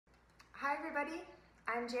Hi everybody,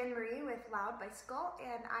 I'm Jan Marie with Loud Bicycle,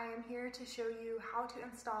 and I am here to show you how to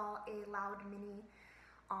install a Loud Mini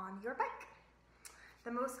on your bike.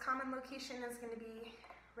 The most common location is going to be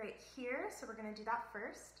right here, so we're going to do that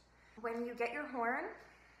first. When you get your horn,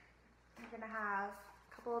 you're going to have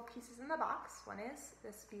a couple of pieces in the box. One is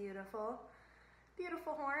this beautiful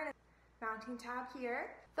horn, mounting tab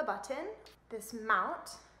here, the button, this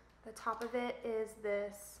mount. The top of it is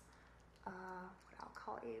this what I'll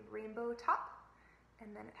call a rainbow top,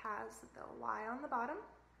 and then it has the Y on the bottom,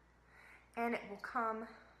 and it will come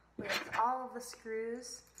with all of the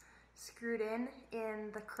screws screwed in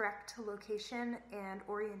the correct location and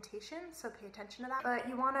orientation, so pay attention to that. But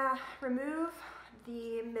you want to remove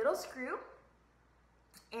the middle screw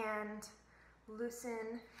and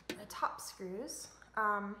loosen the top screws.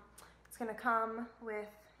 It's going to come with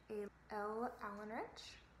a L Allen wrench.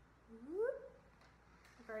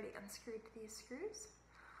 I've already unscrewed these screws.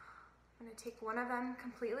 I'm going to take one of them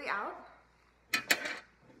completely out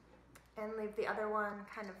and leave the other one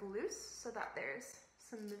kind of loose so that there's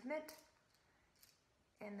some movement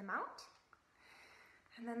in the mount.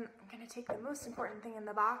 And then I'm going to take the most important thing in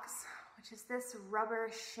the box, which is this rubber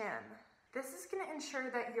shim. This is going to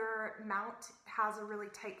ensure that your mount has a really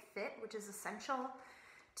tight fit, which is essential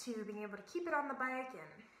to being able to keep it on the bike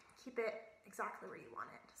and keep it exactly where you want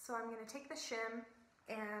it. So I'm going to take the shim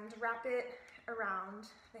and wrap it around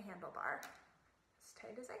the handlebar as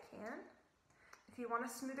tight as I can. If you want a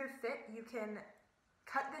smoother fit, you can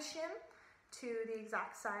cut the shim to the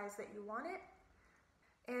exact size that you want it,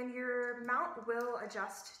 and your mount will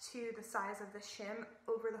adjust to the size of the shim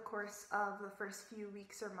over the course of the first few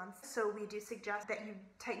weeks or months. So we do suggest that you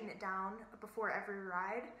tighten it down before every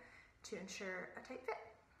ride to ensure a tight fit.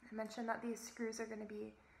 I mentioned that these screws are going to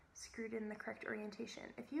be screwed in the correct orientation.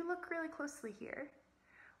 If you look really closely here,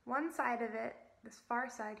 one side of it, this far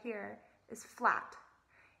side here, is flat,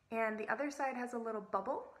 and the other side has a little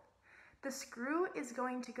bubble. The screw is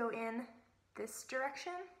going to go in this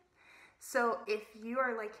direction. So if you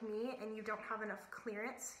are like me and you don't have enough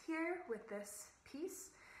clearance here with this piece,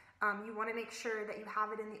 you want to make sure that you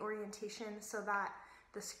have it in the orientation so that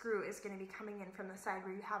the screw is going to be coming in from the side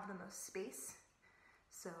where you have the most space.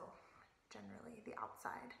 So generally the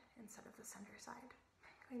outside instead of the center side.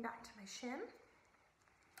 Going back to my shim,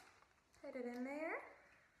 put it in there.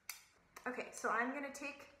 Okay, so I'm going to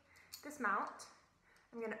take this mount,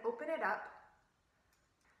 I'm going to open it up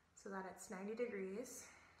so that it's 90 degrees.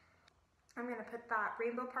 I'm going to put that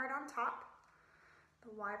rainbow part on top, the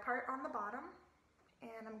Y part on the bottom,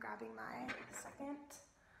 and I'm grabbing my second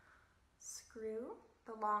screw,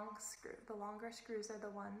 the long screw. The longer screws are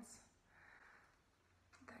the ones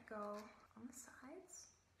that go on the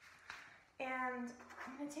sides. And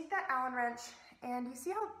I'm going to take that Allen wrench, and you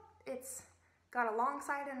see how it's got a long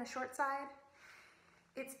side and a short side?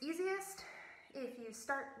 It's easiest if you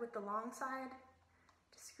start with the long side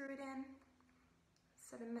to screw it in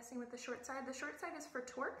instead of messing with the short side. The short side is for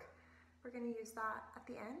torque. We're going to use that at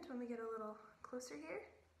the end when we get a little closer here.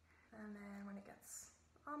 And then when it gets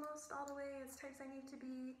almost all the way as tight as I need to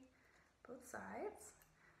be, both sides,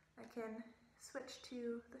 I can switch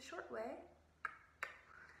to the short way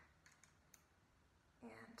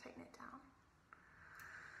and tighten it down.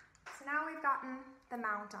 So now we've gotten the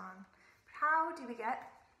mount on. But how do we get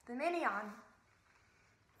the Mini on?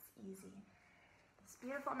 It's easy. This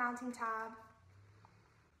beautiful mounting tab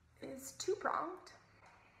is two-pronged,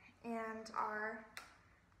 and our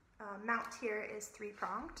mount here is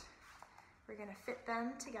three-pronged. We're going to fit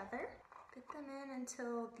them together, fit them in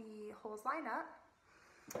until the holes line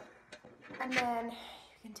up, and then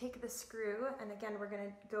you can take the screw, and again we're going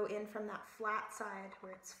to go in from that flat side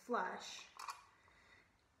where it's flush,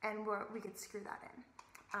 and we could screw that in.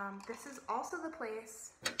 This is also the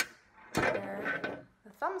place where the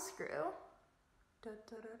thumb screw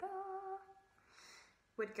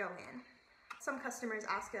would go in. Some customers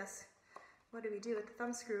ask us, what do we do with the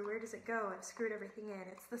thumb screw? Where does it go? I've screwed everything in.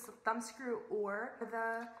 It's this thumb screw or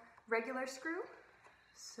the regular screw.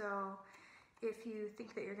 So if you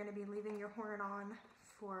think that you're going to be leaving your horn on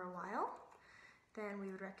for a while, then we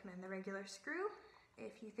would recommend the regular screw.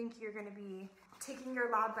 If you think you're going to be taking your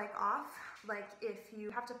Loud bike off, like if you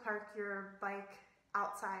have to park your bike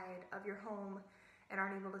outside of your home and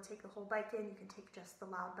aren't able to take the whole bike in, you can take just the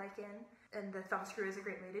Loud bike in. And the thumb screw is a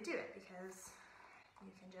great way to do it because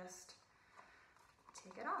you can just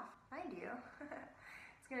take it off. Mind you,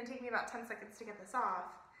 it's going to take me about 10 seconds to get this off,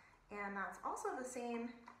 and that's also the same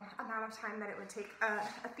amount of time that it would take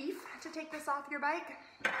a thief to take this off your bike.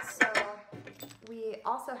 So we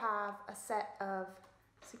also have a set of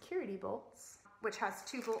security bolts, which has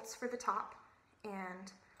 2 bolts for the top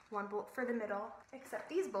and one bolt for the middle, except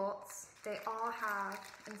these bolts, they all have,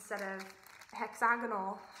 instead of a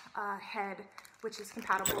hexagonal head, which is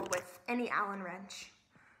compatible with any Allen wrench,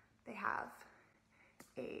 they have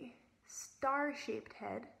a star-shaped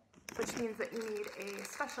head, which means that you need a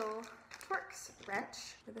special Torx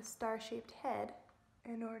wrench with a star-shaped head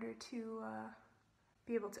in order to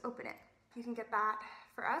be able to open it. You can get that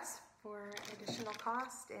for us for additional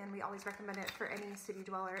cost, and we always recommend it for any city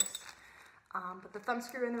dwellers. But the thumb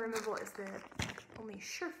screw and the removal is the only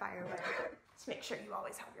surefire way to make sure you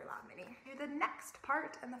always have your Lab Mini. Do the next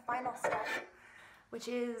part and the final step, which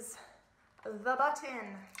is the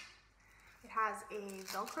button. It has a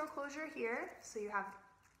Velcro closure here, so you have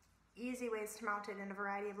easy ways to mount it in a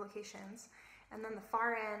variety of locations. And then the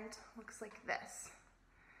far end looks like this.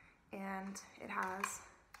 And it has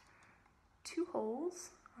 2 holes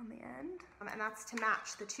on the end, and that's to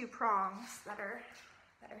match the 2 prongs that are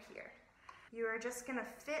here. You are just gonna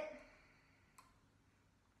fit,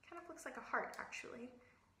 kind of looks like a heart actually.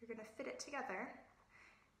 You're gonna fit it together,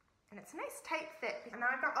 and it's a nice tight fit. And now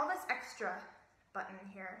I've got all this extra button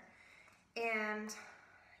here, and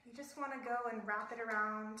you just wanna go and wrap it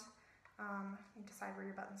around. You decide where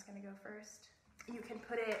your button's gonna go first. You can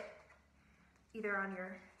put it either on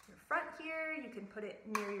your front here, you can put it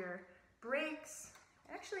near your brakes.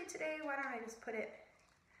 Actually today, why don't I just put it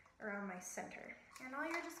around my center? And all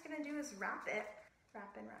you're just gonna do is wrap it,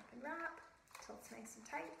 wrap and wrap and wrap until it's nice and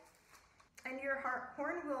tight. And your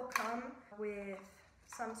horn will come with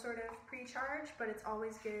some sort of pre-charge, but it's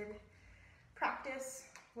always good practice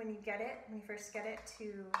when you first get it,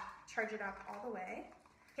 to charge it up all the way.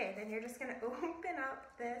 Okay, then you're just gonna open up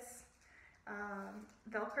this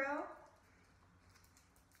Velcro,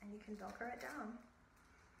 and you can Velcro it down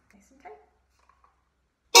nice and tight.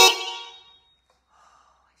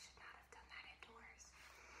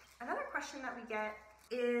 Another question that we get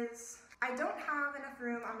is, I don't have enough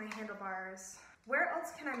room on my handlebars. Where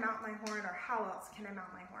else can I mount my horn, or how else can I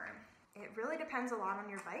mount my horn? It really depends a lot on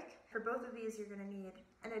your bike. For both of these, you're gonna need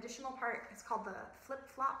an additional part. It's called the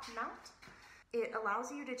flip-flop mount. It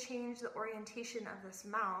allows you to change the orientation of this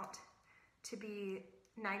mount to be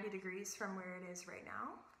 90 degrees from where it is right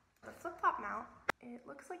now. The flip-flop mount, it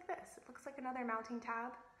looks like this. It looks like another mounting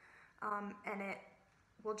tab, and it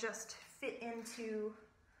will just fit into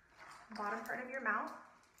bottom part of your mount,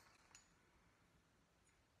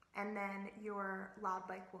 and then your Loud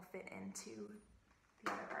bike will fit into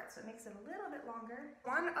the other part, so it makes it a little bit longer.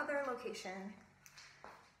 One other location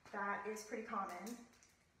that is pretty common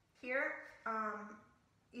here,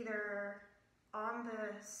 either on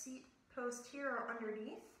the seat post here or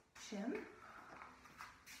underneath, shim.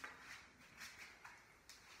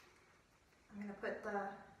 I'm gonna put the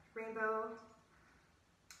rainbow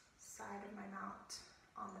side of my mount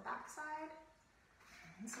on the back side.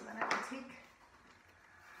 And so then I will take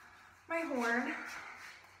my horn.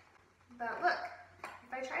 But look,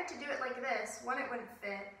 if I tried to do it like this, one, it wouldn't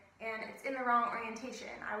fit, and it's in the wrong orientation.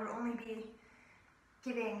 I would only be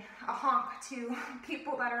giving a honk to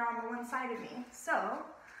people that are on the one side of me. So I'm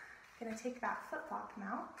gonna take that flip-flop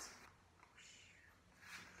mount.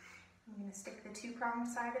 I'm gonna stick the 2-pronged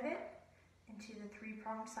side of it into the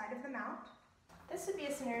 3-pronged side of the mount. This would be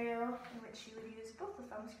a scenario in which you would use both the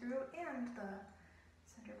thumb screw and the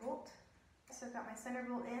center bolt. So I've got my center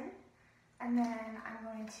bolt in, and then I'm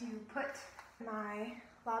going to put my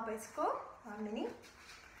Loud bicycle, Loud Mini,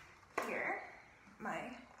 here, my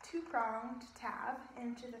 2-pronged tab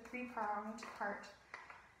into the 3-pronged part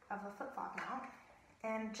of the flip-flop mount.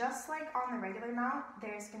 And just like on the regular mount,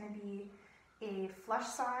 there's going to be a flush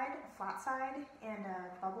side, a flat side, and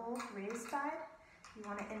a bubble raised side. You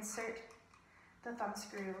want to insert the thumb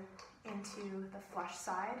screw into the flush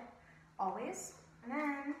side always. And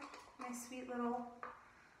then my sweet little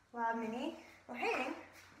Loud Mini will hang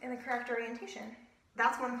in the correct orientation.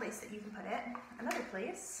 That's one place that you can put it. Another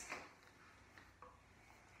place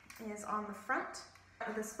is on the front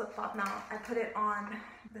of this flip-flop mount. I put it on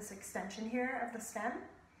this extension here of the stem,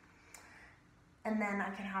 and then I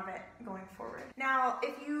can have it going forward. Now,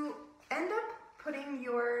 if you end up putting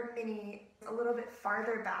your Mini a little bit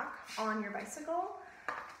farther back on your bicycle,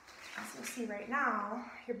 as you'll see right now,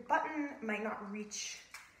 your button might not reach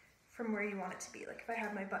from where you want it to be. Like if I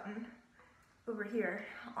have my button over here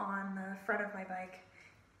on the front of my bike,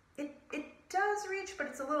 it does reach, but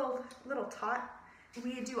it's a little taut.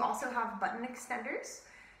 We do also have button extenders.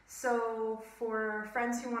 So for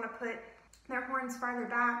friends who want to put their horns farther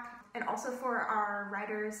back, and also for our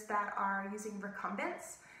riders that are using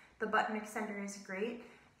recumbents, the button extender is great,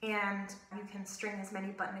 and you can string as many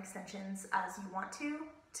button extensions as you want to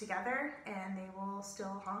together, and they will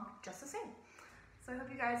still honk just the same. So So I hope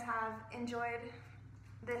you guys have enjoyed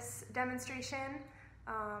this demonstration,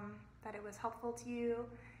 that it was helpful to you.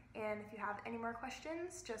 And if you have any more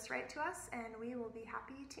questions, just write to us and we will be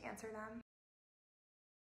happy to answer them.